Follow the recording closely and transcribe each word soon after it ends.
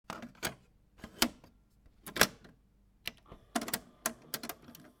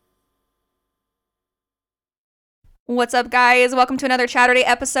What's up, guys? Welcome to another Chatterday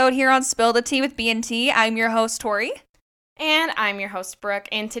episode here on Spill the Tea with B&T. I'm your host, Tori. And I'm your host, Brooke,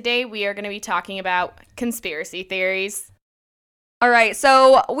 and today we are going to be talking about conspiracy theories. All right,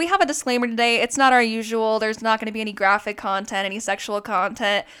 so we have a disclaimer today. It's not our usual. There's not going to be any graphic content, any sexual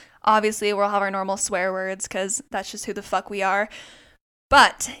content. Obviously, we'll have our normal swear words because that's just who the fuck we are.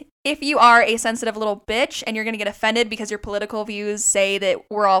 But if you are a sensitive little bitch and you're going to get offended because your political views say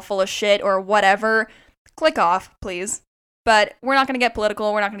that we're all full of shit or whatever, click off, please. But we're not going to get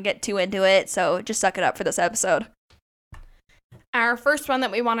political. We're not going to get too into it, so just suck it up for this episode. Our first one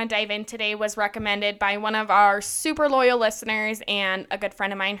that we want to dive in today was recommended by one of our super loyal listeners and a good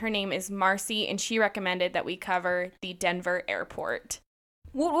friend of mine. Her name is Marcy, and she recommended that we cover the Denver airport.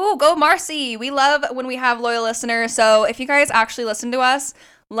 Woo woo, go Marcy! We love when we have loyal listeners, so if you guys actually listen to us,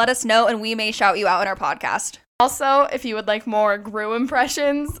 let us know and we may shout you out in our podcast. Also, if you would like more Gru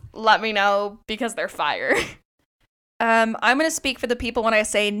impressions, let me know because they're fire. I'm going to speak for the people when I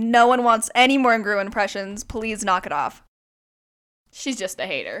say no one wants any more Gru impressions. Please knock it off. She's just a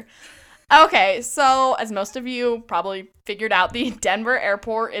hater. Okay, so as most of you probably figured out, the Denver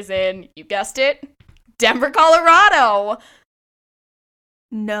airport is in, you guessed it, Denver, Colorado.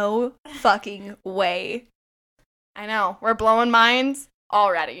 No fucking way. I know, we're blowing minds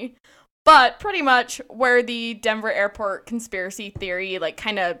already. But pretty much where the Denver airport conspiracy theory,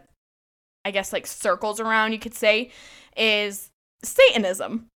 circles around, you could say, is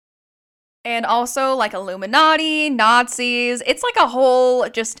Satanism. And also, Illuminati, Nazis. It's like a whole,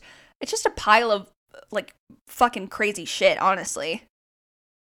 it's just a pile of, fucking crazy shit, honestly.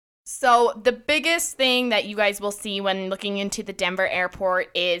 So the biggest thing that you guys will see when looking into the Denver airport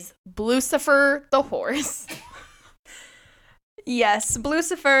is Blucifer the horse. Yes,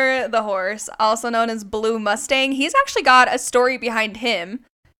 Blucifer the horse, also known as Blue Mustang. He's actually got a story behind him.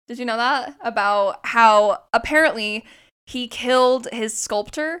 Did you know that? About how apparently he killed his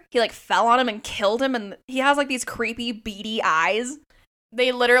sculptor. He fell on him and killed him, and he has these creepy beady eyes.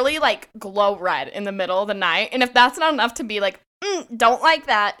 They literally glow red in the middle of the night, and if that's not enough to be don't like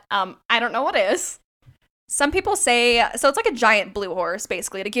that, I don't know what is. Some people say, so it's like a giant blue horse,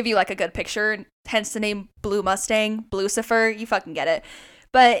 basically, to give you a good picture, hence the name Blue Mustang, Blucifer, you fucking get it.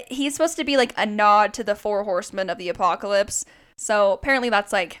 But he's supposed to be a nod to the four horsemen of the apocalypse. So apparently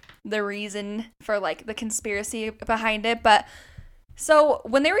that's the reason for the conspiracy behind it. But so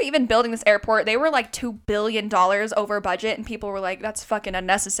when they were even building this airport, they were $2 billion over budget, and people were that's fucking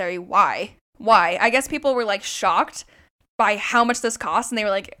unnecessary. Why? I guess people were shocked by how much this costs, and they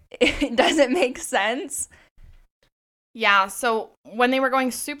were it doesn't make sense. Yeah, so when they were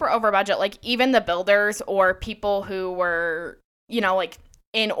going super over budget, even the builders or people who were,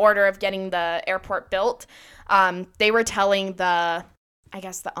 in order of getting the airport built, they were telling the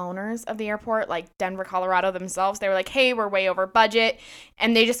owners of the airport, Denver, Colorado themselves, they were hey, we're way over budget.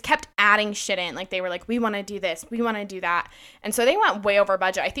 And they just kept adding shit in. They were we want to do this, we want to do that. And so they went way over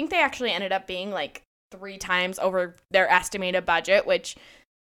budget. I think they actually ended up being 3 times over their estimated budget, which,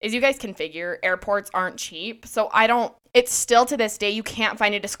 as you guys can figure, airports aren't cheap. So it's still to this day, you can't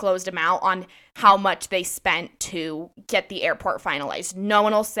find a disclosed amount on how much they spent to get the airport finalized. No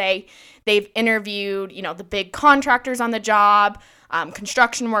one will say. They've interviewed, the big contractors on the job,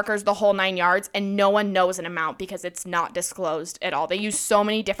 construction workers, the whole 9 yards, and no one knows an amount because it's not disclosed at all. They use so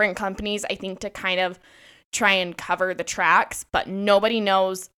many different companies, I think, to kind of try and cover the tracks, but nobody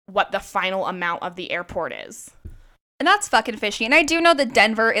knows what the final amount of the airport is. And that's fucking fishy. And I do know that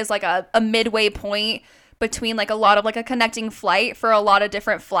Denver is a midway point between a lot of a connecting flight for a lot of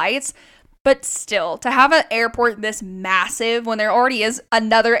different flights. But still, to have an airport this massive when there already is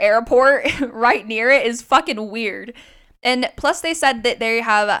another airport right near it is fucking weird. And plus they said that they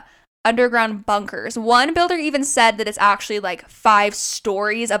have underground bunkers. One builder even said that it's actually 5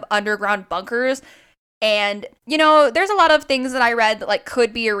 stories of underground bunkers. And, there's a lot of things that I read that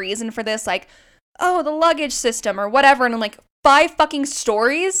could be a reason for this, the luggage system or whatever. And I'm 5 fucking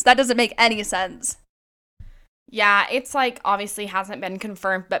stories? That doesn't make any sense. Yeah, it's obviously hasn't been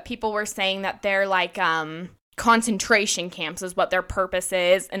confirmed, but people were saying that they're concentration camps is what their purpose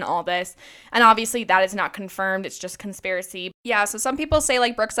is and all this. And obviously that is not confirmed. It's just conspiracy. Yeah, so some people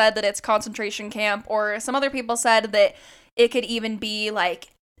say, Brooke said, that it's concentration camp, or some other people said that it could even be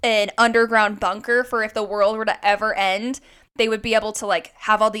an underground bunker for if the world were to ever end. They would be able to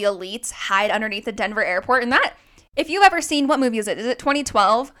have all the elites hide underneath the Denver airport. And that, if you've ever seen, what movie is it? Is it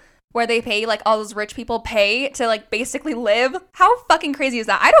 2012? Where they pay, all those rich people pay to, basically live? How fucking crazy is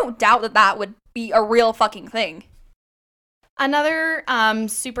that? I don't doubt that that would be a real fucking thing. Another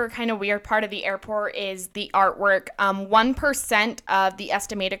super kind of weird part of the airport is the artwork. 1% of the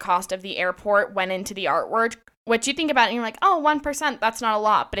estimated cost of the airport went into the artwork, which you think about it and you're like, oh, 1%, that's not a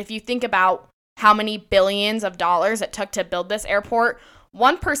lot. But if you think about how many billions of dollars it took to build this airport,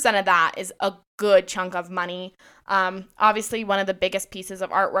 1% of that is a good chunk of money. Obviously, one of the biggest pieces of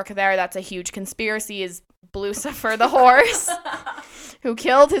artwork there that's a huge conspiracy is Blucifer the horse, who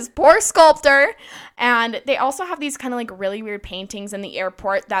killed his poor sculptor. And they also have these kind of like really weird paintings in the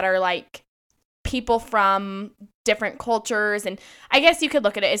airport that are like people from different cultures. And I guess you could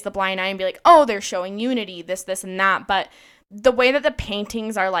look at it as the blind eye and be like, oh, they're showing unity, this, and that. But the way that the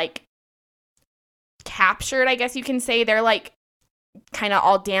paintings are like captured, I guess you can say, they're like kind of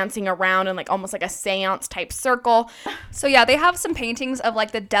all dancing around in like almost like a seance type circle. So yeah, they have some paintings of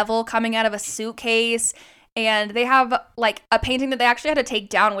like the devil coming out of a suitcase, and they have like a painting that they actually had to take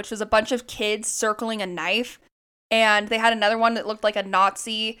down, which was a bunch of kids circling a knife. And they had another one that looked like a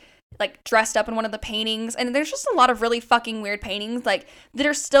Nazi like dressed up in one of the paintings. And there's just a lot of really fucking weird paintings like that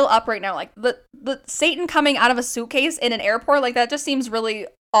are still up right now. Like the Satan coming out of a suitcase in an airport, like that just seems really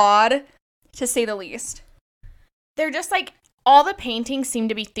odd, to say the least. They're just like, all the paintings seem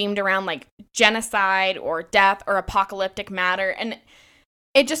to be themed around like genocide or death or apocalyptic matter, and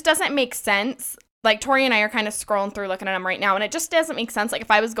it just doesn't make sense. Like, Tori and I are kind of scrolling through looking at them right now, and it just doesn't make sense. Like, if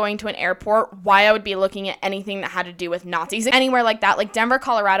I was going to an airport, why I would be looking at anything that had to do with Nazis anywhere like that. Like Denver,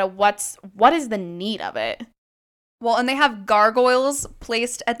 Colorado, what is the need of it? Well, and they have gargoyles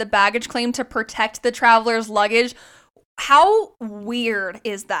placed at the baggage claim to protect the traveler's luggage. How weird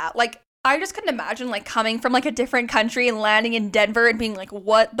is that? Like, I just couldn't imagine, like, coming from, like, a different country and landing in Denver and being like,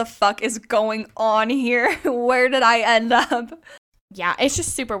 what the fuck is going on here? Where did I end up? Yeah, it's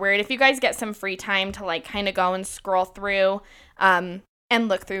just super weird. If you guys get some free time to, like, kind of go and scroll through and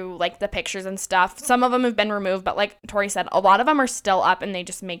look through, like, the pictures and stuff. Some of them have been removed, but like Tori said, a lot of them are still up and they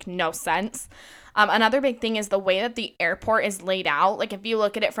just make no sense. Another big thing is the way that the airport is laid out. Like, if you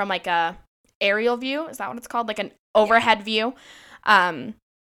look at it from, like, a aerial view, is that what it's called? Like, an overhead view.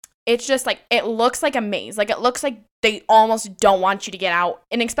 It's just, like, it looks like a maze. Like, it looks like they almost don't want you to get out.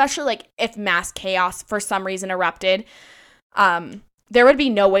 And especially, like, if mass chaos for some reason erupted, there would be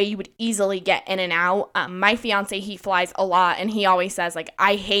no way you would easily get in and out. My fiance, he flies a lot, and he always says, like,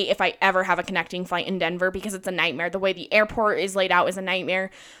 I hate if I ever have a connecting flight in Denver because it's a nightmare. The way the airport is laid out is a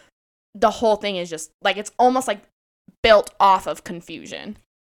nightmare. The whole thing is just, like, it's almost, like, built off of confusion.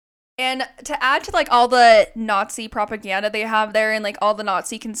 And to add to, like, all the Nazi propaganda they have there and, like, all the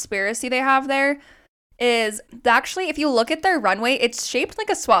Nazi conspiracy they have there is actually, if you look at their runway, it's shaped like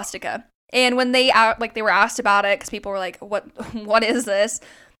a swastika. And when they were asked about it, because people were like, what is this?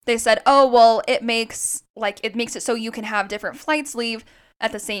 They said, oh, well, it makes it so you can have different flights leave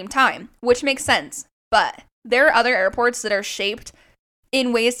at the same time, which makes sense. But there are other airports that are shaped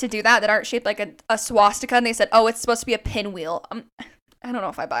in ways to do that aren't shaped like a swastika. And they said, oh, it's supposed to be a pinwheel. I don't know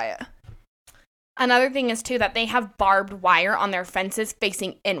if I buy it. Another thing is, too, that they have barbed wire on their fences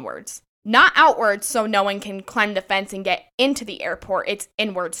facing inwards. Not outwards, so no one can climb the fence and get into the airport. It's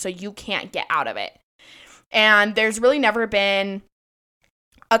inwards, so you can't get out of it. And there's really never been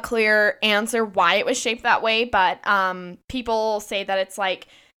a clear answer why it was shaped that way, but people say that it's, like,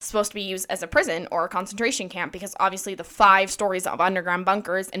 supposed to be used as a prison or a concentration camp because obviously the 5 stories of underground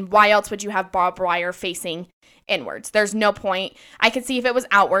bunkers, and why else would you have barbed wire facing inwards? There's no point. I could see if it was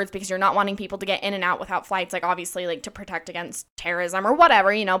outwards because you're not wanting people to get in and out without flights, like obviously like to protect against terrorism or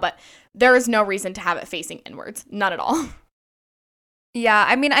whatever, you know, but there is no reason to have it facing inwards. Not at all. Yeah,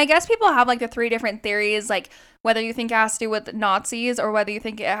 I mean, I guess people have like the 3 different theories, like whether you think it has to do with Nazis or whether you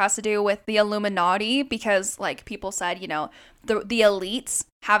think it has to do with the Illuminati, because like people said, you know, the elites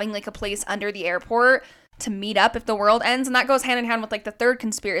having like a place under the airport to meet up if the world ends. And that goes hand in hand with like the 3rd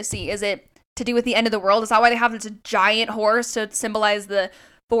conspiracy. Is it to do with the end of the world? Is that why they have this giant horse to symbolize the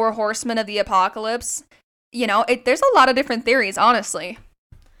 4 horsemen of the apocalypse? You know, there's a lot of different theories, honestly.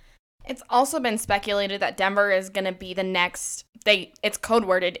 It's also been speculated that Denver is going to be the next, it's code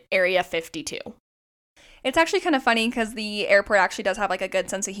worded Area 52. It's actually kind of funny because the airport actually does have like a good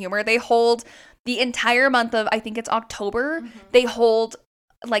sense of humor. They hold the entire month of, I think it's October, they hold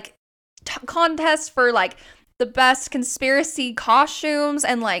like contests for like the best conspiracy costumes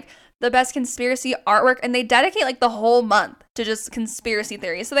and like the best conspiracy artwork, and they dedicate like the whole month to just conspiracy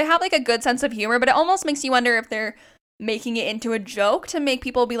theories. So they have like a good sense of humor, but it almost makes you wonder if they're making it into a joke to make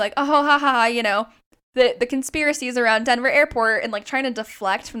people be like, oh, ha, ha, ha, you know, the conspiracies around Denver Airport, and like trying to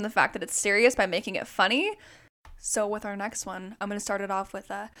deflect from the fact that it's serious by making it funny. So with our next one, I'm going to start it off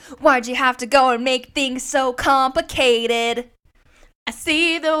with, why'd you have to go and make things so complicated? I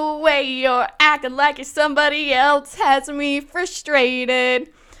see the way you're acting like you're somebody else has me frustrated.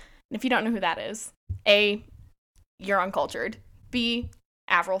 And if you don't know who that is, A, you're uncultured. B,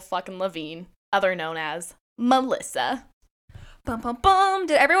 Avril fucking Lavigne, other known as Melissa. Bum, bum, bum.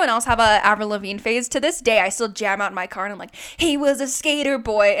 Did everyone else have a Avril Lavigne phase? To this day, I still jam out in my car and I'm like, he was a skater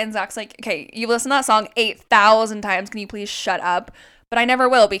boy. And Zach's like, okay, you've listened to that song 8,000 times. Can you please shut up? But I never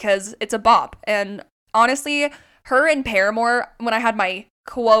will because it's a bop. And honestly, her and Paramore, when I had my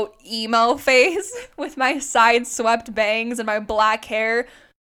quote emo phase with my side swept bangs and my black hair,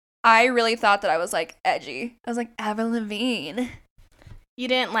 I really thought that I was like edgy. I was like, Avril Lavigne. You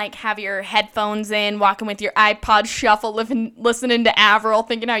didn't like have your headphones in, walking with your iPod shuffle, listening to Avril,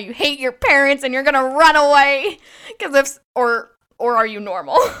 thinking how you hate your parents and you're gonna run away. Or are you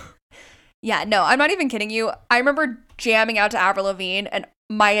normal? Yeah, no, I'm not even kidding you. I remember jamming out to Avril Lavigne, and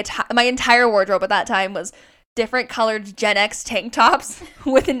my entire wardrobe at that time was different colored Gen X tank tops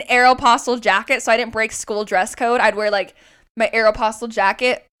with an Aeropostale jacket, so I didn't break school dress code. I'd wear like my Aeropostale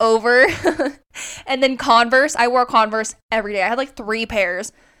jacket over and then Converse. I wore Converse every day. I had like 3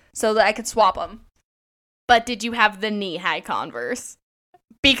 pairs so that I could swap them. But did you have the knee-high Converse?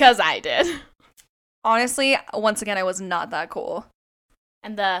 Because I did. Honestly, once again, I was not that cool.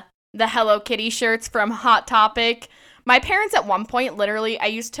 And the Hello Kitty shirts from Hot Topic. My parents at one point, literally, I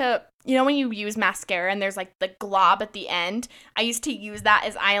used to, you know when you use mascara and there's like the glob at the end? I used to use that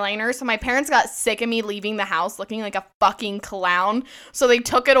as eyeliner. So my parents got sick of me leaving the house looking like a fucking clown. So they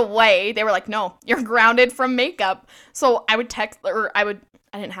took it away. They were like, no, you're grounded from makeup. So I would I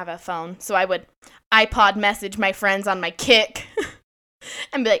didn't have a phone. So I would iPod message my friends on my Kik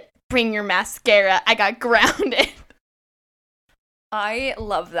and be like, bring your mascara. I got grounded. I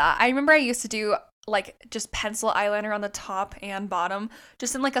love that. I remember I used to do like just pencil eyeliner on the top and bottom,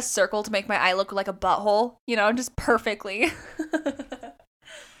 just in like a circle to make my eye look like a butthole, you know, just perfectly.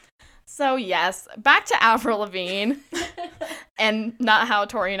 So yes, back to Avril Lavigne and not how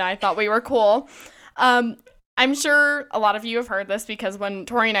Tori and I thought we were cool. I'm sure a lot of you have heard this because when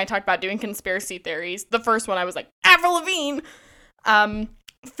Tori and I talked about doing conspiracy theories, the first one I was like, Avril Lavigne!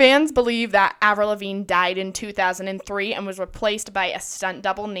 Fans believe that Avril Lavigne died in 2003 and was replaced by a stunt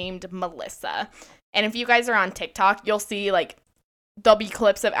double named Melissa. And if you guys are on TikTok, you'll see, like, there'll be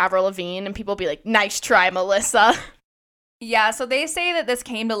clips of Avril Lavigne and people will be like, nice try, Melissa. Yeah, so they say that this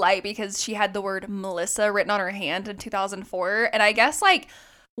came to light because she had the word Melissa written on her hand in 2004. And I guess, like,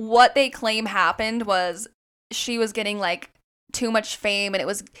 what they claim happened was she was getting, like, too much fame and it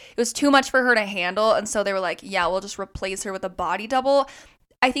was too much for her to handle. And so they were like, yeah, we'll just replace her with a body double.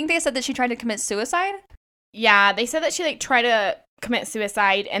 I think they said that she tried to commit suicide. Yeah, they said that she, like, tried to commit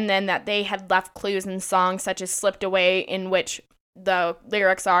suicide and then that they had left clues in songs such as Slipped Away, in which the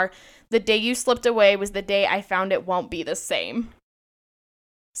lyrics are, the day you slipped away was the day I found it won't be the same.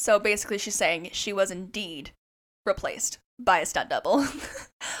 So basically she's saying she was indeed replaced by a stunt double.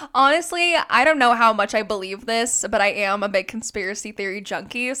 Honestly, I don't know how much I believe this, but I am a big conspiracy theory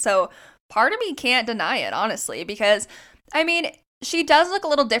junkie, so part of me can't deny it, honestly, because, I mean, she does look a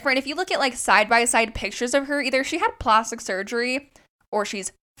little different. If you look at, like, side-by-side pictures of her, either she had plastic surgery or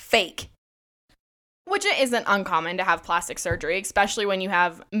she's fake. Which it isn't uncommon to have plastic surgery, especially when you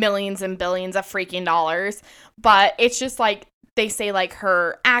have millions and billions of freaking dollars. But it's just, like, they say, like,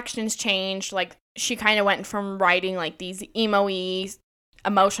 her actions changed. Like, she kind of went from writing, like, these emo-y,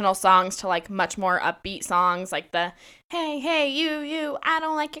 emotional songs to, like, much more upbeat songs. Like the, hey, you, I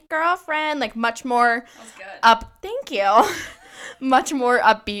don't like your girlfriend. Like, much more thank you. Much more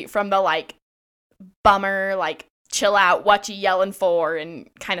upbeat from the, like, bummer, like, chill out, what you yelling for, and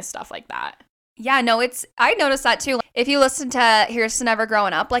kind of stuff like that. Yeah, no, I noticed that too. If you listen to Here's to Never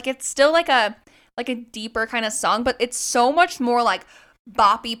Growing Up, like, it's still like a deeper kind of song, but it's so much more like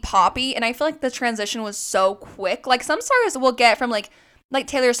boppy poppy, and I feel like the transition was so quick. Like, some stars will get from like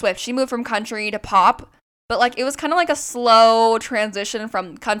Taylor Swift, she moved from country to pop, but like it was kind of like a slow transition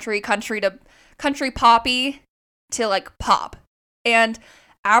from country to country poppy to like pop. And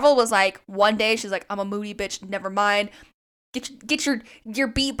Avril was like, one day she's like, I'm a moody bitch, never mind. Get your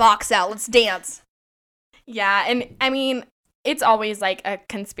beatbox out, let's dance. Yeah, and I mean, it's always like a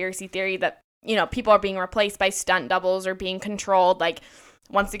conspiracy theory that, you know, people are being replaced by stunt doubles or being controlled. Like,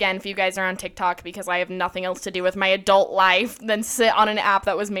 once again, if you guys are on TikTok, because I have nothing else to do with my adult life than sit on an app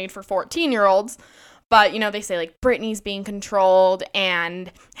that was made for 14-year-olds. But, you know, they say, like, Britney's being controlled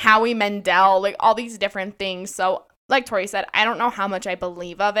and Howie Mandel, like, all these different things. So, like Tori said, I don't know how much I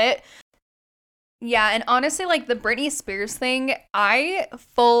believe of it. Yeah, and honestly, like, the Britney Spears thing, I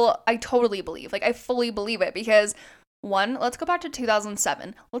totally believe. Like, I fully believe it because, one, let's go back to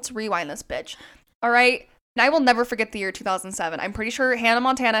 2007. Let's rewind this bitch. All right? And I will never forget the year 2007. I'm pretty sure Hannah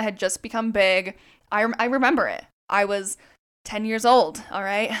Montana had just become big. I remember it. I was 10 years old, all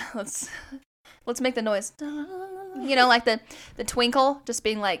right? Let's make the noise. You know, like the twinkle, just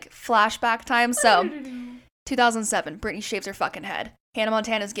being like flashback time. So 2007, Britney shaves her fucking head. Hannah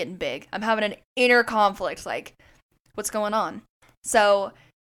Montana's getting big. I'm having an inner conflict, like, what's going on? So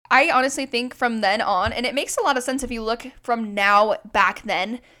I honestly think from then on, and it makes a lot of sense if you look from now back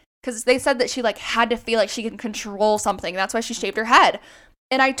then, because they said that she like had to feel like she can control something. That's why she shaved her head.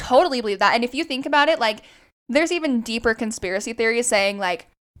 And I totally believe that. And if you think about it, like, there's even deeper conspiracy theories saying, like,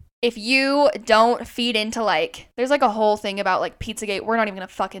 if you don't feed into, like, there's like a whole thing about like Pizzagate. We're not even gonna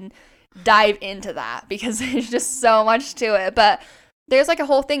fucking dive into that because there's just so much to it. But there's like a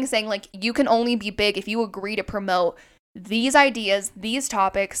whole thing saying, like, you can only be big if you agree to promote these ideas, these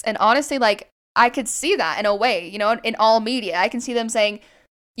topics. And honestly, like, I could see that in a way, you know, in all media. I can see them saying,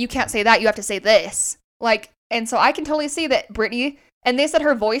 you can't say that, you have to say this. Like, and so I can totally see that Britney, and they said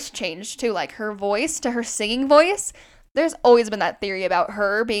her voice changed too, like her voice to her singing voice. There's always been that theory about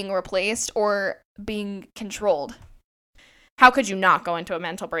her being replaced or being controlled. How could you not go into a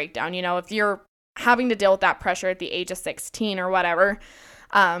mental breakdown? You know, if you're having to deal with that pressure at the age of 16 or whatever.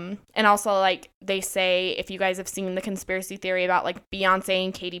 And also, like, they say, if you guys have seen the conspiracy theory about, like, Beyonce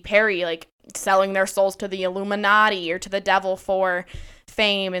and Katy Perry, like, selling their souls to the Illuminati or to the devil for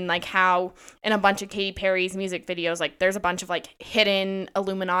fame, and, like, how in a bunch of Katy Perry's music videos, like, there's a bunch of, like, hidden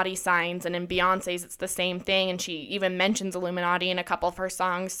Illuminati signs, and in Beyonce's it's the same thing, and she even mentions Illuminati in a couple of her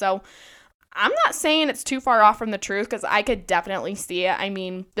songs. So I'm not saying it's too far off from the truth, because I could definitely see it. I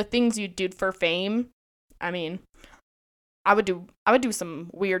mean, the things you do for fame, I mean, I would do some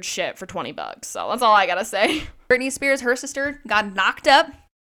weird shit for $20. So that's all I gotta say. Britney Spears, her sister, got knocked up.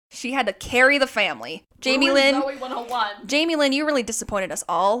 She had to carry the family. Jamie Lynn, Zoe 101. Jamie Lynn, you really disappointed us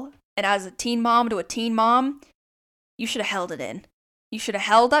all. And as a teen mom to a teen mom, you should have held it in. You should have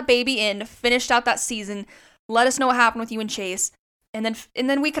held that baby in, finished out that season, let us know what happened with you and Chase, and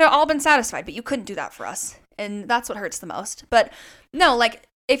then we could have all been satisfied. But you couldn't do that for us, and that's what hurts the most. But no, like,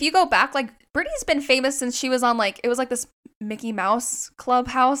 if you go back, like, Britney's been famous since she was on, like, it was like this Mickey Mouse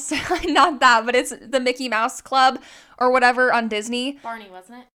Clubhouse. Not that, but it's the Mickey Mouse Club or whatever on Disney. Barney,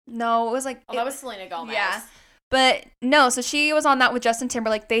 wasn't it? No, it was like... Oh, that was Selena Gomez. Yeah. But no, so she was on that with Justin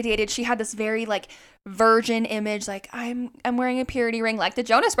Timberlake. They dated. She had this very, like, virgin image, like, I'm wearing a purity ring, like the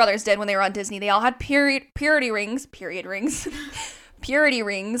Jonas Brothers did when they were on Disney. They all had purity rings. Purity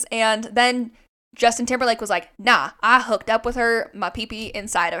rings. And then Justin Timberlake was like, nah, I hooked up with her, my pee-pee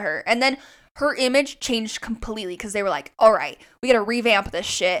inside of her. And then her image changed completely because they were like, all right, we got to revamp this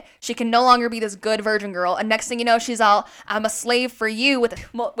shit. She can no longer be this good virgin girl. And next thing you know, she's all, I'm a slave for you with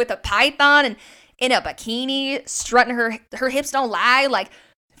a python and in a bikini, strutting her hips don't lie, like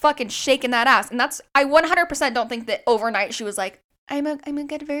fucking shaking that ass. And that's, I 100% don't think that overnight she was like, I'm a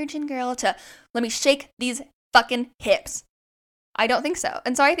good virgin girl to let me shake these fucking hips. I don't think so.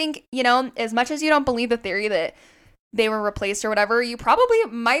 And so I think, you know, as much as you don't believe the theory that they were replaced or whatever, you probably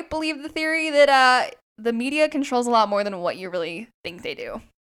might believe the theory that the media controls a lot more than what you really think they do.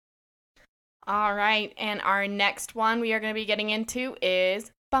 All right, and our next one we are going to be getting into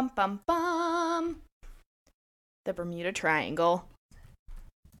is the Bermuda Triangle.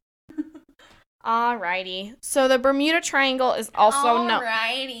 Alrighty, so the Bermuda Triangle is also known.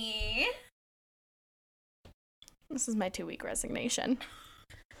 Alrighty. This is my 2-week resignation.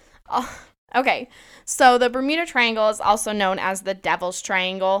 Okay, so the Bermuda Triangle is also known as the Devil's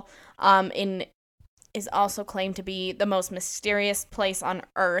Triangle, and is also claimed to be the most mysterious place on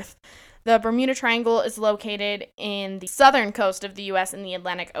Earth. The Bermuda Triangle is located in the southern coast of the U.S. in the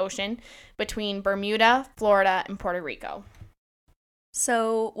Atlantic Ocean, between Bermuda, Florida, and Puerto Rico.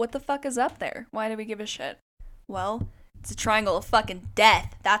 So, what the fuck is up there? Why do we give a shit? Well, it's a triangle of fucking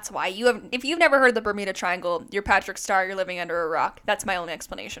death. That's why. If you've never heard the Bermuda Triangle, you're Patrick Star, you're living under a rock. That's my only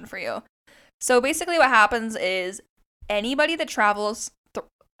explanation for you. So basically what happens is anybody that travels...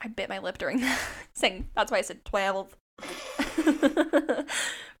 I bit my lip during saying, that's why I said 12.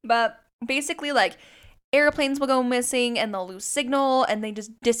 But basically, like, airplanes will go missing and they'll lose signal and they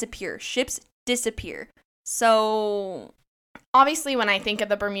just disappear. Ships disappear. So... Obviously, when I think of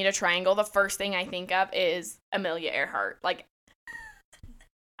the Bermuda Triangle, the first thing I think of is Amelia Earhart. Like,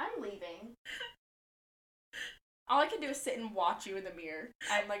 I'm leaving. All I can do is sit and watch you in the mirror.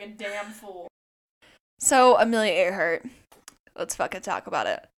 I'm like a damn fool. So, Amelia Earhart. Let's fucking talk about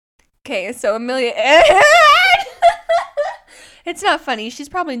it. Okay, so Amelia Earhart! It's not funny. She's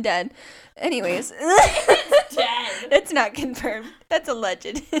probably dead. Anyways. It's dead. It's not confirmed. That's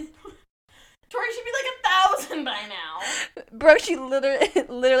alleged. Tori should be like 1,000 by now. Bro, she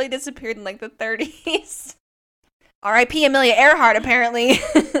literally disappeared in like the 30s. R.I.P. Amelia Earhart, apparently.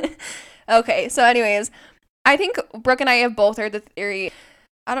 Okay, so anyways, I think Brooke and I have both heard the theory.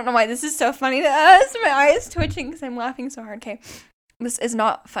 I don't know why this is so funny to us. My eye is twitching because I'm laughing so hard. Okay, this is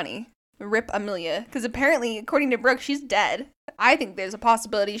not funny. Rip Amelia. Because apparently, according to Brooke, she's dead. I think there's a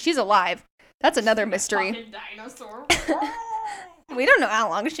possibility she's alive. That's another mystery. Fucking dinosaur. We don't know how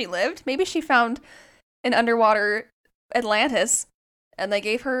long she lived. Maybe she found an underwater Atlantis and they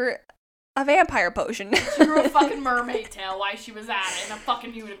gave her a vampire potion. She grew a fucking mermaid tail while she was at it and a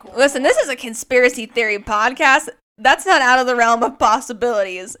fucking unicorn. Listen, this is a conspiracy theory podcast. That's not out of the realm of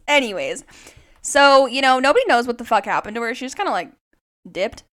possibilities. Anyways, so, nobody knows what the fuck happened to her. She just kind of, like,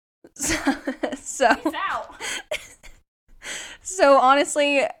 dipped. So, Peace out. So,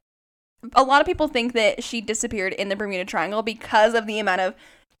 honestly, a lot of people think that she disappeared in the Bermuda Triangle because of the amount of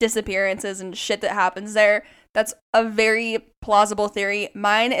disappearances and shit that happens there. That's a very plausible theory.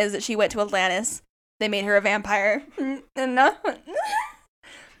 Mine is that she went to Atlantis. They made her a vampire. And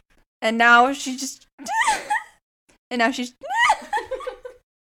now she just... And now she's...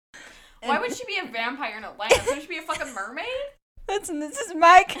 Why would she be a vampire in Atlantis? Would she be a fucking mermaid? Listen, this is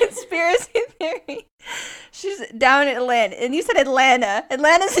my conspiracy theory. She's down in Atlanta. And you said Atlanta.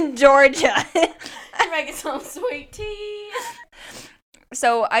 Atlanta's in Georgia. She's making some sweet tea.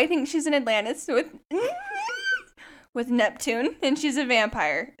 So I think she's in Atlantis with Neptune, and she's a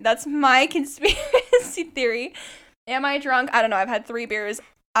vampire. That's my conspiracy theory. Am I drunk? I don't know. I've had 3 beers.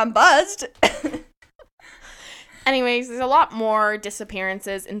 I'm buzzed. Anyways, there's a lot more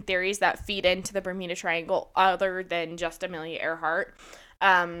disappearances and theories that feed into the Bermuda Triangle other than just Amelia Earhart.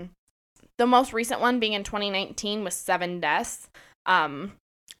 The most recent one being in 2019 was 7 deaths.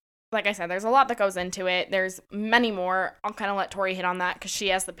 Like I said, there's a lot that goes into it. There's many more. I'll kind of let Tori hit on that because she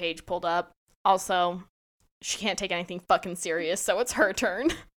has the page pulled up. Also, she can't take anything fucking serious, so it's her turn.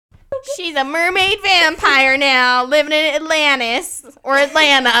 She's a mermaid vampire now, living in Atlantis, or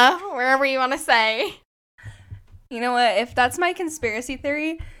Atlanta, wherever you want to say. You know what? If that's my conspiracy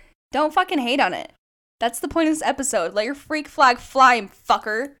theory, don't fucking hate on it. That's the point of this episode. Let your freak flag fly,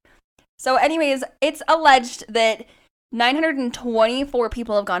 fucker. So anyways, it's alleged that 924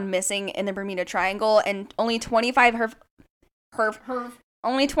 people have gone missing in the Bermuda Triangle, and only 25 have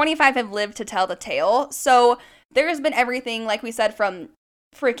lived to tell the tale. So there has been everything, like we said, from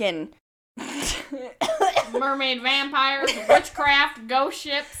freaking mermaid vampires, witchcraft, ghost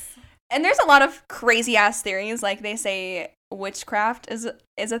ships. And there's a lot of crazy ass theories. Like they say witchcraft is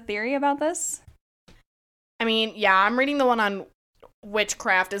a theory about this. I mean, yeah, I'm reading the one on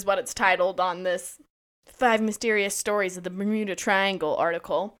witchcraft is what it's titled on this 5 Mysterious Stories of the Bermuda Triangle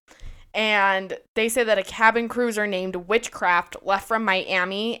article. And they say that a cabin cruiser named Witchcraft left from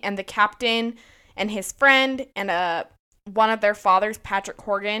Miami, and the captain and his friend and one of their fathers, Patrick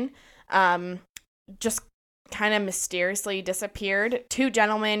Horgan, just kind of mysteriously disappeared. 2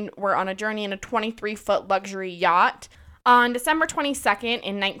 gentlemen were on a journey in a 23-foot luxury yacht. On December 22nd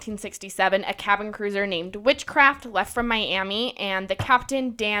in 1967, a cabin cruiser named Witchcraft left from Miami, and the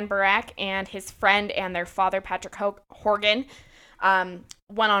captain, Dan Barak, and his friend and their father, Patrick Horgan,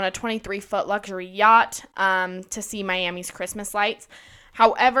 went on a 23-foot luxury yacht to see Miami's Christmas lights.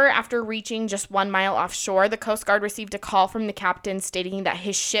 However, after reaching just 1 mile offshore, the Coast Guard received a call from the captain stating that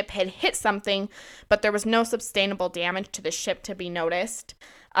his ship had hit something, but there was no sustainable damage to the ship to be noticed.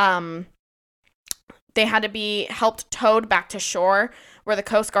 They had to be helped towed back to shore, where the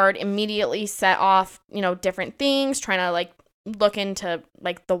Coast Guard immediately set off, different things, trying to, look into,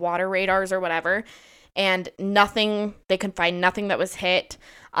 the water radars or whatever, and they could find nothing that was hit.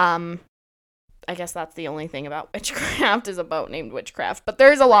 I guess that's the only thing about witchcraft is a boat named Witchcraft. But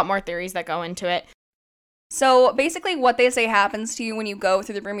there's a lot more theories that go into it. So basically what they say happens to you when you go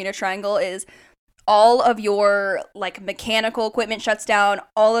through the Bermuda Triangle is all of your mechanical equipment shuts down.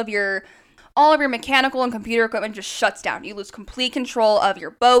 All of your mechanical and computer equipment just shuts down. You lose complete control of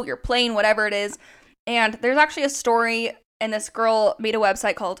your boat, your plane, whatever it is. And there's actually a story, and this girl made a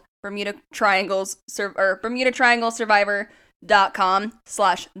website called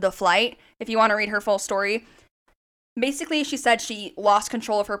BermudaTriangleSurvivor.com/theflight if you want to read her full story. Basically, she said she lost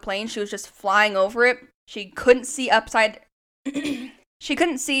control of her plane. She was just flying over it. She couldn't see she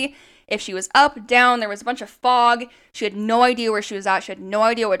couldn't see if she was up, down. There was a bunch of fog. She had no idea where she was at. She had no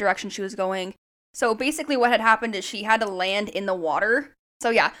idea what direction she was going. So basically what had happened is she had to land in the water.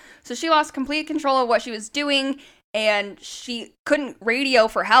 So she lost complete control of what she was doing, and she couldn't radio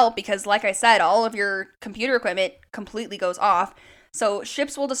for help because, like I said, all of your computer equipment completely goes off. So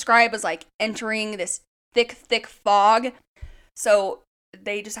ships will describe as entering this thick fog. So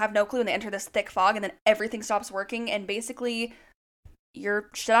they just have no clue, and they enter this thick fog, and then everything stops working, and basically you're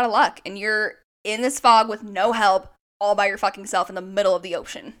shit out of luck, and you're in this fog with no help, all by your fucking self in the middle of the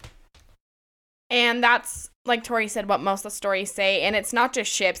ocean. And that's, like Tori said, what most of the stories say. And it's not just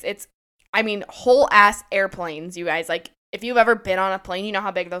ships. It's, whole ass airplanes, you guys. if you've ever been on a plane, you know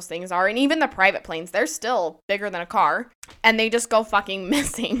how big those things are. And even the private planes, they're still bigger than a car. And they just go fucking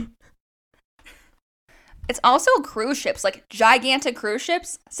missing. It's also cruise ships. Like, gigantic cruise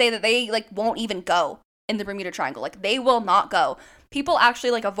ships say that they, like, won't even go in the Bermuda Triangle. Like, they will not go. People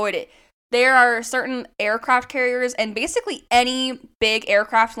actually, like, avoid it. There are certain aircraft carriers, and basically any big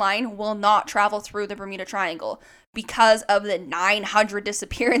aircraft line will not travel through the Bermuda Triangle because of the 900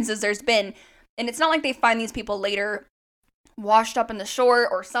 disappearances there's been. And it's not like they find these people later washed up in the shore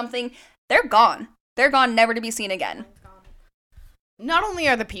or something. They're gone. They're gone, never to be seen again. Not only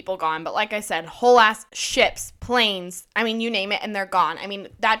are the people gone, but like I said, whole ass ships, planes, I mean, you name it, and they're gone. I mean,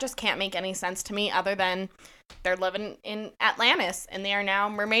 that just can't make any sense to me other than they're living in Atlantis and they are now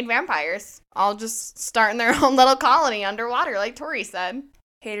mermaid vampires, all just starting their own little colony underwater, like Tori said.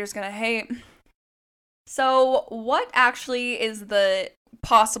 Haters gonna hate. So, what actually is the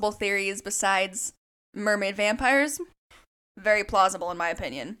possible theories besides mermaid vampires? Very plausible in my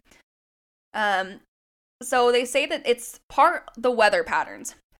opinion. So they say that it's part the weather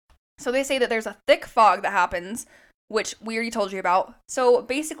patterns. So they say that there's a thick fog that happens, which we already told you about. So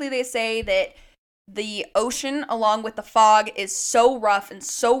basically they say that the ocean along with the fog is so rough and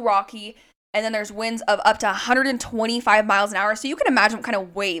so rocky, and then there's winds of up to 125 miles an hour. So you can imagine what kind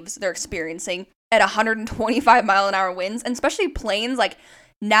of waves they're experiencing at 125 mile an hour winds, and especially planes, like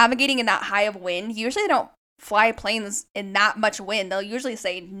navigating in that high of wind. Usually they don't fly planes in that much wind. They'll usually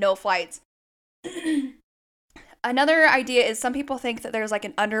say no flights. Another idea is some people think that there's like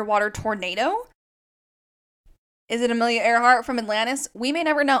an underwater tornado. Is it Amelia Earhart from Atlantis? We may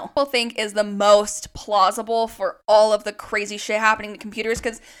never know. People think is the most plausible for all of the crazy shit happening to computers,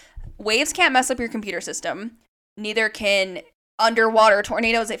 because waves can't mess up your computer system. Neither can underwater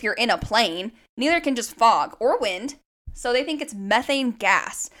tornadoes if you're in a plane. Neither can just fog or wind. So they think it's methane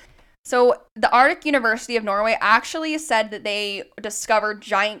gas. So the Arctic University of Norway actually said that they discovered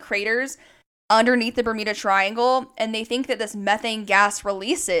giant craters underneath the Bermuda Triangle, and they think that this methane gas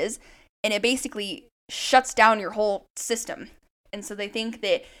releases, and it basically shuts down your whole system. And so they think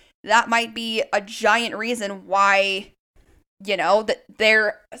that that might be a giant reason why, you know, that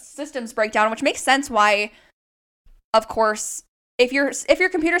their systems break down, which makes sense why, of course, if your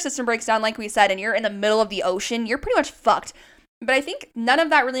computer system breaks down, like we said, and you're in the middle of the ocean, you're pretty much fucked. But I think none of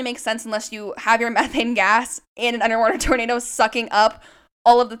that really makes sense unless you have your methane gas in an underwater tornado sucking up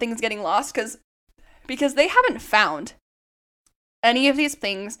all of the things getting lost, because they haven't found any of these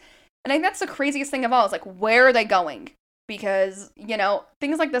things. And I think that's the craziest thing of all, is like, where are they going? Because, you know,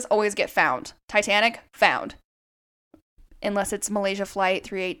 things like this always get found. Titanic, found. Unless it's Malaysia Flight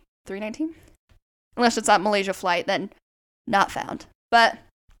 319? Unless it's not Malaysia Flight, then not found. But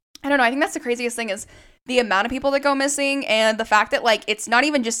I don't know, I think that's the craziest thing, is the amount of people that go missing, and the fact that, like, it's not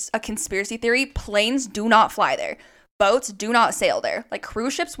even just a conspiracy theory. Planes do not fly there. Boats do not sail there. Like,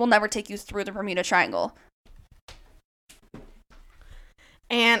 cruise ships will never take you through the Bermuda Triangle.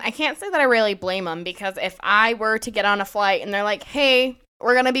 And I can't say that I really blame them, because if I were to get on a flight and they're like, hey,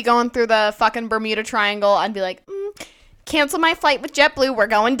 we're going to be going through the fucking Bermuda Triangle, I'd be like, cancel my flight with JetBlue. We're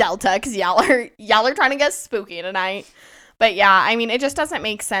going Delta, because y'all are trying to get spooky tonight. But yeah, I mean, it just doesn't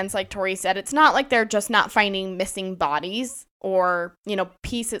make sense. Like Tori said, it's not like they're just not finding missing bodies or, you know,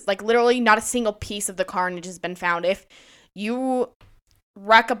 pieces. Like, literally not a single piece of the carnage has been found. If you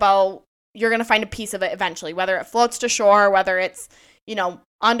wreck a boat, you're going to find a piece of it eventually, whether it floats to shore, whether it's, you know,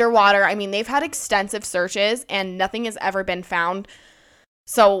 underwater. I mean, they've had extensive searches and nothing has ever been found.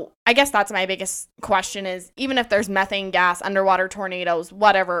 So I guess that's my biggest question, is even if there's methane gas, underwater tornadoes,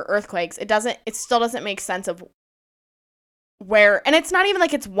 whatever, earthquakes, it still doesn't make sense of where, and it's not even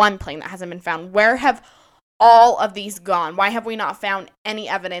like it's one plane that hasn't been found. Where have all of these gone? Why have we not found any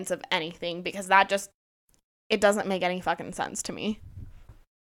evidence of anything? Because it doesn't make any fucking sense to me.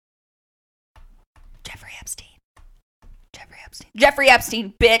 Jeffrey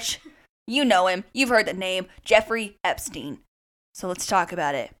Epstein, bitch. You know him. You've heard the name. Jeffrey Epstein. So let's talk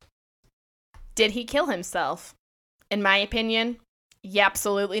about it. Did he kill himself? In my opinion, yeah,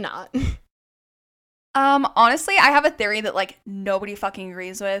 absolutely not. Honestly, I have a theory that, like, nobody fucking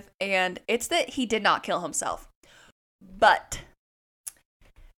agrees with, and it's that he did not kill himself. But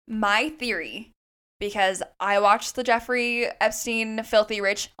my theory, because I watched the Jeffrey Epstein Filthy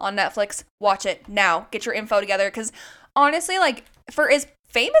Rich on Netflix, watch it now. Get your info together, because honestly, like, for as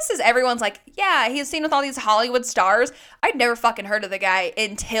famous as everyone's like, yeah, he's seen with all these Hollywood stars, I'd never fucking heard of the guy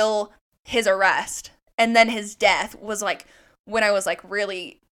until his arrest. And then his death was, like, when I was, like,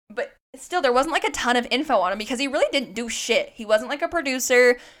 really... But still, there wasn't, like, a ton of info on him, because he really didn't do shit. He wasn't, like, a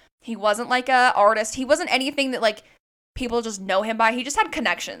producer. He wasn't, like, a artist. He wasn't anything that, like, people just know him by. He just had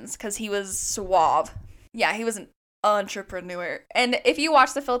connections, because he was suave. Yeah, he wasn't entrepreneur. And if you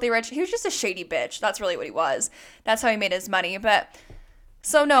watch The Filthy Rich, he was just a shady bitch. That's really what he was. That's how he made his money. But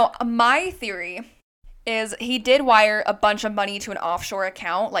so no, my theory is he did wire a bunch of money to an offshore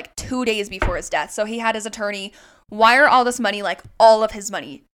account like 2 days before his death. So he had his attorney wire all this money, like all of his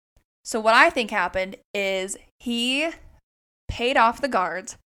money. So what I think happened is he paid off the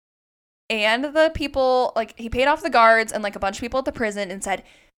guards and the people, like he paid off the guards and like a bunch of people at the prison and said,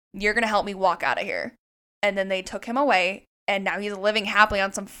 "You're going to help me walk out of here." And then they took him away and now he's living happily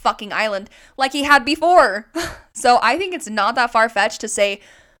on some fucking island like he had before. So I think it's not that far-fetched to say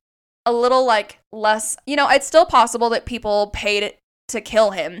a little like less, it's still possible that people paid to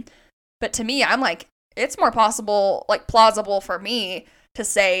kill him. But to me, I'm like, it's more possible, like plausible for me to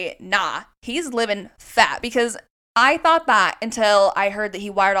say, nah, he's living fat, because I thought that until I heard that he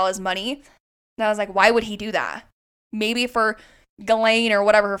wired all his money. And I was like, why would he do that? Maybe for Ghislaine or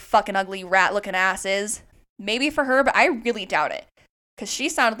whatever her fucking ugly rat looking ass is. Maybe for her, but I really doubt it. Because she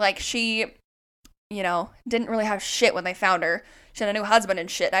sounded like she, didn't really have shit when they found her. She had a new husband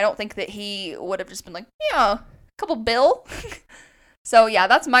and shit. I don't think that he would have just been like, yeah, a couple bill. So yeah,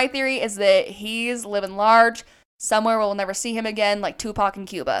 that's my theory, is that he's living large somewhere we'll never see him again, like Tupac in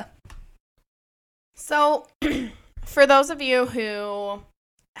Cuba. So for those of you who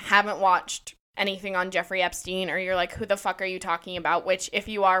haven't watched anything on Jeffrey Epstein, or you're like, who the fuck are you talking about? Which, if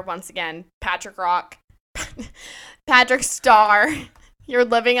you are, once again, Patrick Star, you're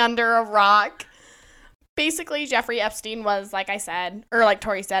living under a rock. Basically, Jeffrey Epstein was, like I said, or like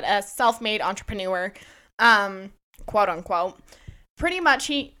Tori said, a self-made entrepreneur, quote unquote. Pretty much,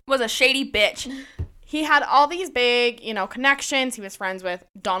 he was a shady bitch. He had all these big, connections. He was friends with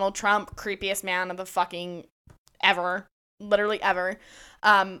Donald Trump, creepiest man of the fucking ever, literally ever.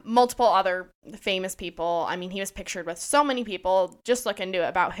 Multiple other famous people. I mean, he was pictured with so many people. Just look into it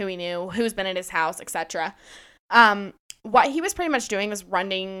about who he knew, who's been at his house, etc. What he was pretty much doing was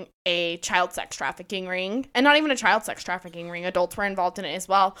running a child sex trafficking ring, and not even a child sex trafficking ring. Adults were involved in it as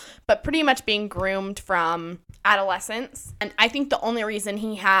well, but pretty much being groomed from adolescence. And I think the only reason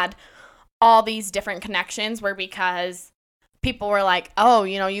he had all these different connections were because people were like, oh,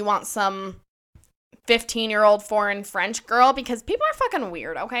 you want some 15-year-old foreign French girl? Because people are fucking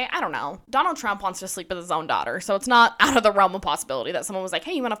weird, okay? I don't know. Donald Trump wants to sleep with his own daughter, so it's not out of the realm of possibility that someone was like,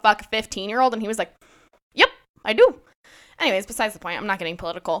 hey, you want to fuck a 15-year-old? And he was like, yep, I do. Anyways, besides the point, I'm not getting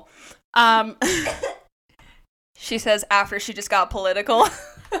political. She says after she just got political.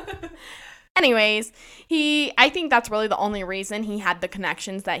 Anyways, I think that's really the only reason he had the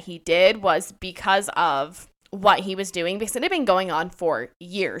connections that he did, was because of what he was doing, because it had been going on for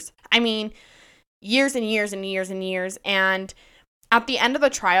years. I mean, years and years and years and years. And at the end of the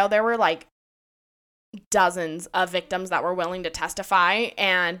trial, there were like dozens of victims that were willing to testify,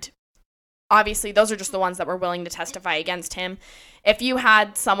 and obviously, those are just the ones that were willing to testify against him. If you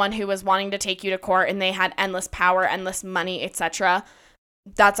had someone who was wanting to take you to court and they had endless power, endless money, etc.,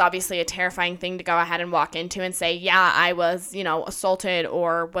 that's obviously a terrifying thing to go ahead and walk into and say, yeah, I was, assaulted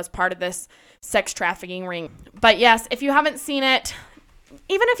or was part of this sex trafficking ring. But yes, if you haven't seen it,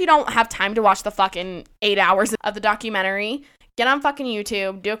 even if you don't have time to watch the fucking 8 hours of the documentary, get on fucking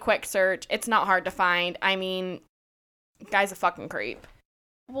YouTube, do a quick search. It's not hard to find. I mean, guy's a fucking creep.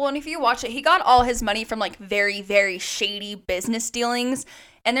 Well, and if you watch it, he got all his money from like very, very shady business dealings.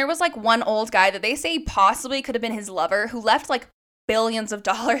 And there was like one old guy that they say possibly could have been his lover, who left like billions of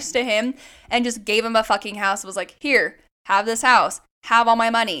dollars to him and just gave him a fucking house. Was like, here, have this house, have all my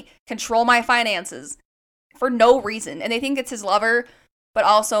money, control my finances for no reason. And they think it's his lover, but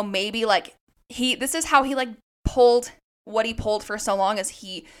also maybe like this is how he like pulled what he pulled for so long, as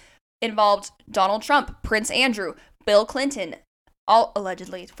he involved Donald Trump, Prince Andrew, Bill Clinton, all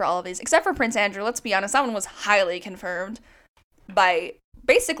allegedly, for all of these, except for Prince Andrew. Let's be honest, that one was highly confirmed by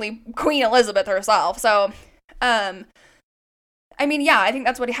basically Queen Elizabeth herself. So, I mean, yeah, I think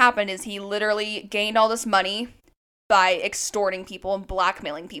that's what happened, is he literally gained all this money by extorting people and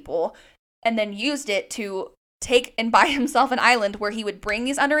blackmailing people, and then used it to take and buy himself an island where he would bring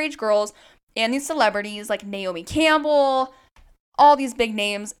these underage girls and these celebrities like Naomi Campbell, all these big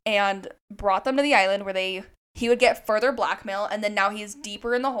names, and brought them to the island where he would get further blackmail, and then now he's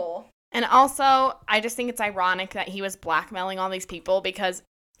deeper in the hole. And also, I just think it's ironic that he was blackmailing all these people, because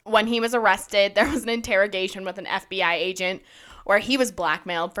when he was arrested, there was an interrogation with an FBI agent where he was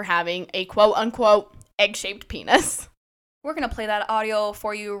blackmailed for having a quote-unquote egg-shaped penis. We're going to play that audio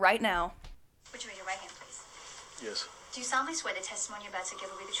for you right now. Would you raise your right hand, please? Yes. Do you solemnly swear the testimony you're about to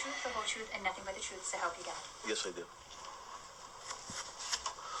give will be the truth, the whole truth, and nothing but the truth, so help you God? Yes, I do.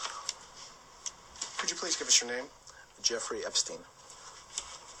 Could you please give us your name? Jeffrey Epstein.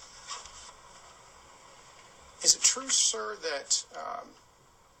 Is Is it true, sir, that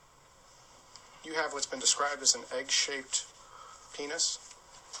you have what's been described as an egg-shaped penis?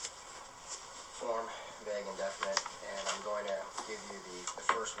 Form, vague, and definite, and I'm going to give you the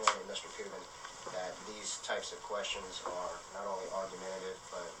first warning, Mr. Coogan, that these types of questions are not only argumentative,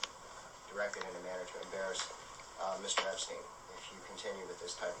 but directed in a manner to embarrass Mr. Epstein. If you continue with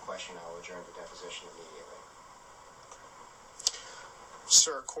this type of question, I will adjourn the deposition immediately.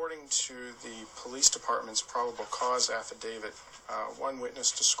 Sir, according to the police department's probable cause affidavit, one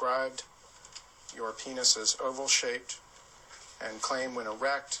witness described your penis as oval-shaped and claimed when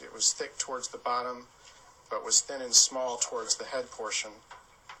erect it was thick towards the bottom but was thin and small towards the head portion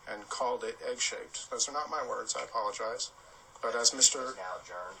and called it egg-shaped. Those are not my words, I apologize. But as Mr.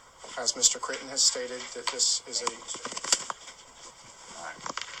 Critton has stated, that this is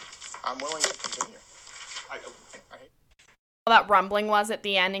I'm willing to continue. That rumbling was at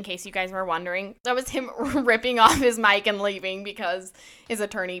the end, in case you guys were wondering. That was him ripping off his mic and leaving because his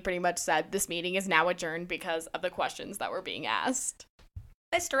attorney pretty much said this meeting is now adjourned because of the questions that were being asked.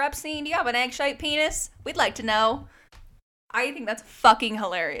 Mr. Epstein, do you have an egg-shaped penis? We'd like to know. I think that's fucking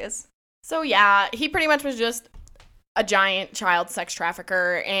hilarious. So yeah, he pretty much was just a giant child sex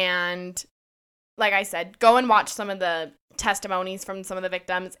trafficker, and like I said, go and watch some of the testimonies from some of the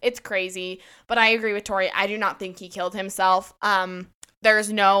victims. It's crazy, but I agree with Tori. I do not think he killed himself.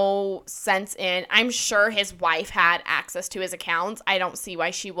 There's no sense in, I'm sure his wife had access to his accounts. I don't see why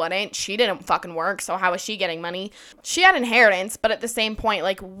she wouldn't. She didn't fucking work, so how is she getting money? She had inheritance, but at the same point,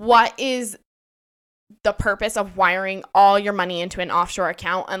 like, what is the purpose of wiring all your money into an offshore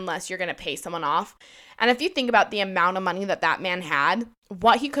account unless you're going to pay someone off? And if you think about the amount of money that man had,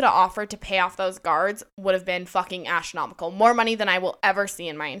 what he could have offered to pay off those guards would have been fucking astronomical. More money than I will ever see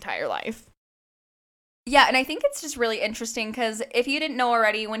in my entire life. Yeah, and I think it's just really interesting because if you didn't know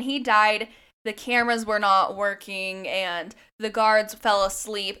already, when he died, the cameras were not working and the guards fell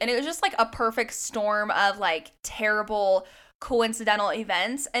asleep. And it was just like a perfect storm of like terrible coincidental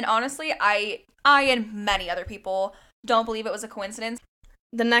events. And honestly, I and many other people don't believe it was a coincidence.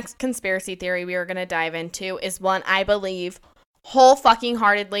 The next conspiracy theory we are going to dive into is one I believe whole fucking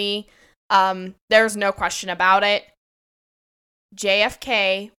heartedly. There's no question about it.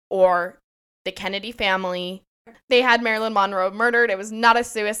 JFK or the Kennedy family, they had Marilyn Monroe murdered. It was not a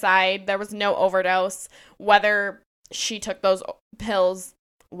suicide. There was no overdose. Whether she took those pills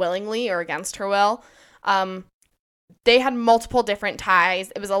willingly or against her will, they had multiple different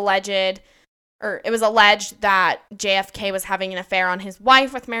ties. It was alleged that JFK was having an affair on his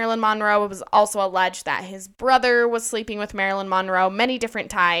wife with Marilyn Monroe. It was also alleged that his brother was sleeping with Marilyn Monroe. Many different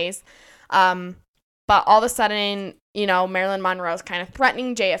ties. But all of a sudden, Marilyn Monroe is kind of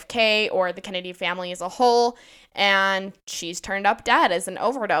threatening JFK or the Kennedy family as a whole, and she's turned up dead as an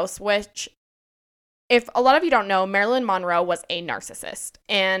overdose, which, if a lot of you don't know, Marilyn Monroe was a narcissist.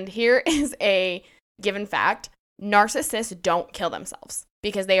 And here is a given fact. Narcissists don't kill themselves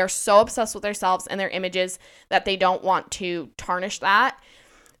because they are so obsessed with themselves and their images that they don't want to tarnish that.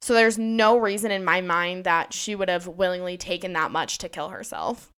 So there's no reason in my mind that she would have willingly taken that much to kill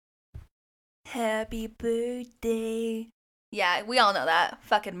herself. Happy birthday. Yeah, we all know that.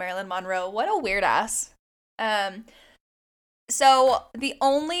 Fucking Marilyn Monroe. What a weird ass. So the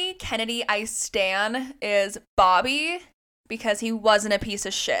only Kennedy I stan is Bobby because he wasn't a piece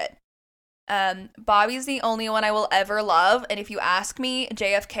of shit. Bobby's the only one I will ever love. And if you ask me,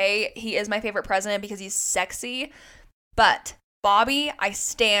 JFK, he is my favorite president because he's sexy. But Bobby, I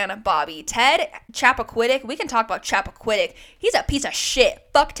stan Bobby. Ted Chappaquiddick, we can talk about Chappaquiddick. He's a piece of shit.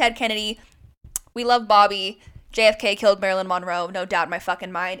 Fuck Ted Kennedy. We love Bobby. JFK killed Marilyn Monroe, no doubt in my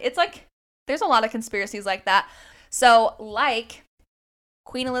fucking mind. It's like, there's a lot of conspiracies like that. So, like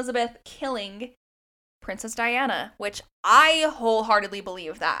Queen Elizabeth killing Princess Diana, which I wholeheartedly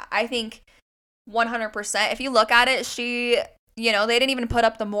believe that. I think 100%. If you look at it, they didn't even put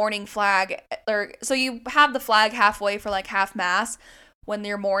up the mourning flag. So you have the flag halfway for like half mass when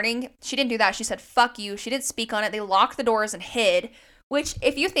they're mourning. She didn't do that. She said, fuck you. She didn't speak on it. They locked the doors and hid. Which,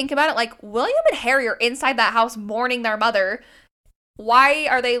 if you think about it, like, William and Harry are inside that house mourning their mother. Why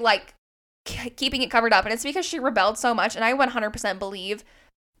are they, like, keeping it covered up? And it's because she rebelled so much, and I 100% believe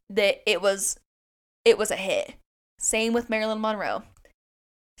that it was a hit. Same with Marilyn Monroe.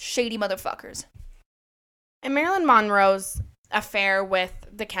 Shady motherfuckers. And Marilyn Monroe's affair with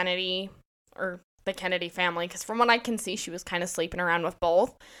the Kennedy family, because from what I can see, she was kind of sleeping around with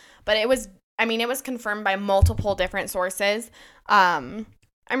both. But it was confirmed by multiple different sources. I'm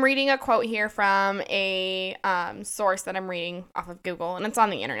reading a quote here from a source that I'm reading off of Google, and it's on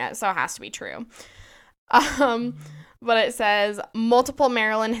the internet, so it has to be true. But it says multiple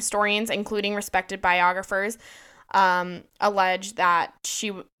Maryland historians, including respected biographers, allege that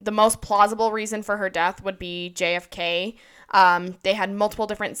the most plausible reason for her death would be JFK. They had multiple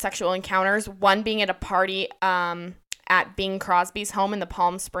different sexual encounters, one being at a party at Bing Crosby's home in the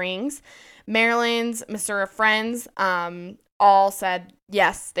Palm Springs. Maryland's Missouri friends all said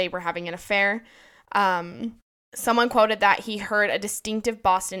yes, they were having an affair. Someone quoted that he heard a distinctive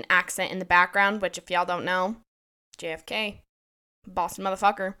Boston accent in the background, which if y'all don't know, JFK, Boston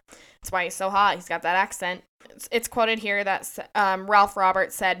motherfucker. That's why he's so hot. He's got that accent. It's quoted here that Ralph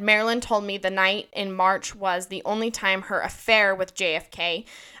Roberts said, Marilyn told me the night in March was the only time her affair with JFK.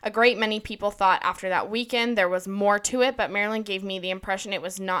 A great many people thought after that weekend there was more to it, but Marilyn gave me the impression it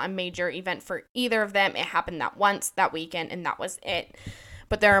was not a major event for either of them. It happened that once, that weekend, and that was it.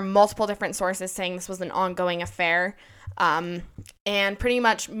 But there are multiple different sources saying this was an ongoing affair. And pretty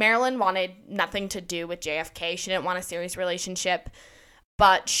much Marilyn wanted nothing to do with JFK. She didn't want a serious relationship,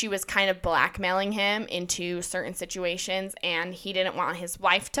 but she was kind of blackmailing him into certain situations, and he didn't want his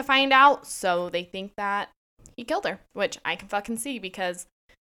wife to find out, so they think that he killed her, which I can fucking see, because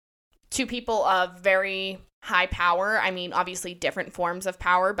two people of very high power, I mean, obviously different forms of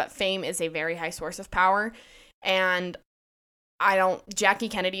power, but fame is a very high source of power, and Jackie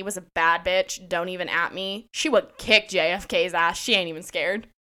Kennedy was a bad bitch, don't even at me. She would kick JFK's ass, she ain't even scared.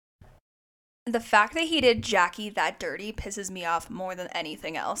 The fact that he did Jackie that dirty pisses me off more than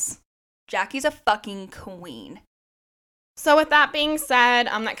anything else. Jackie's a fucking queen. So with that being said,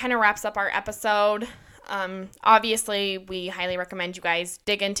 that kind of wraps up our episode. Obviously, we highly recommend you guys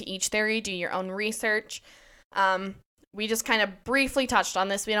dig into each theory, do your own research. We just kind of briefly touched on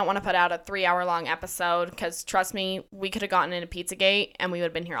this. We don't want to put out a 3-hour-long episode because, trust me, we could have gotten into Pizzagate and we would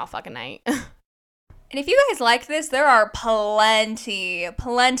have been here all fucking night. And if you guys like this, there are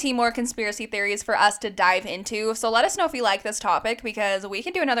plenty more conspiracy theories for us to dive into. So let us know if you like this topic, because we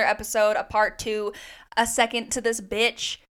can do another episode, a part 2, a second to this bitch,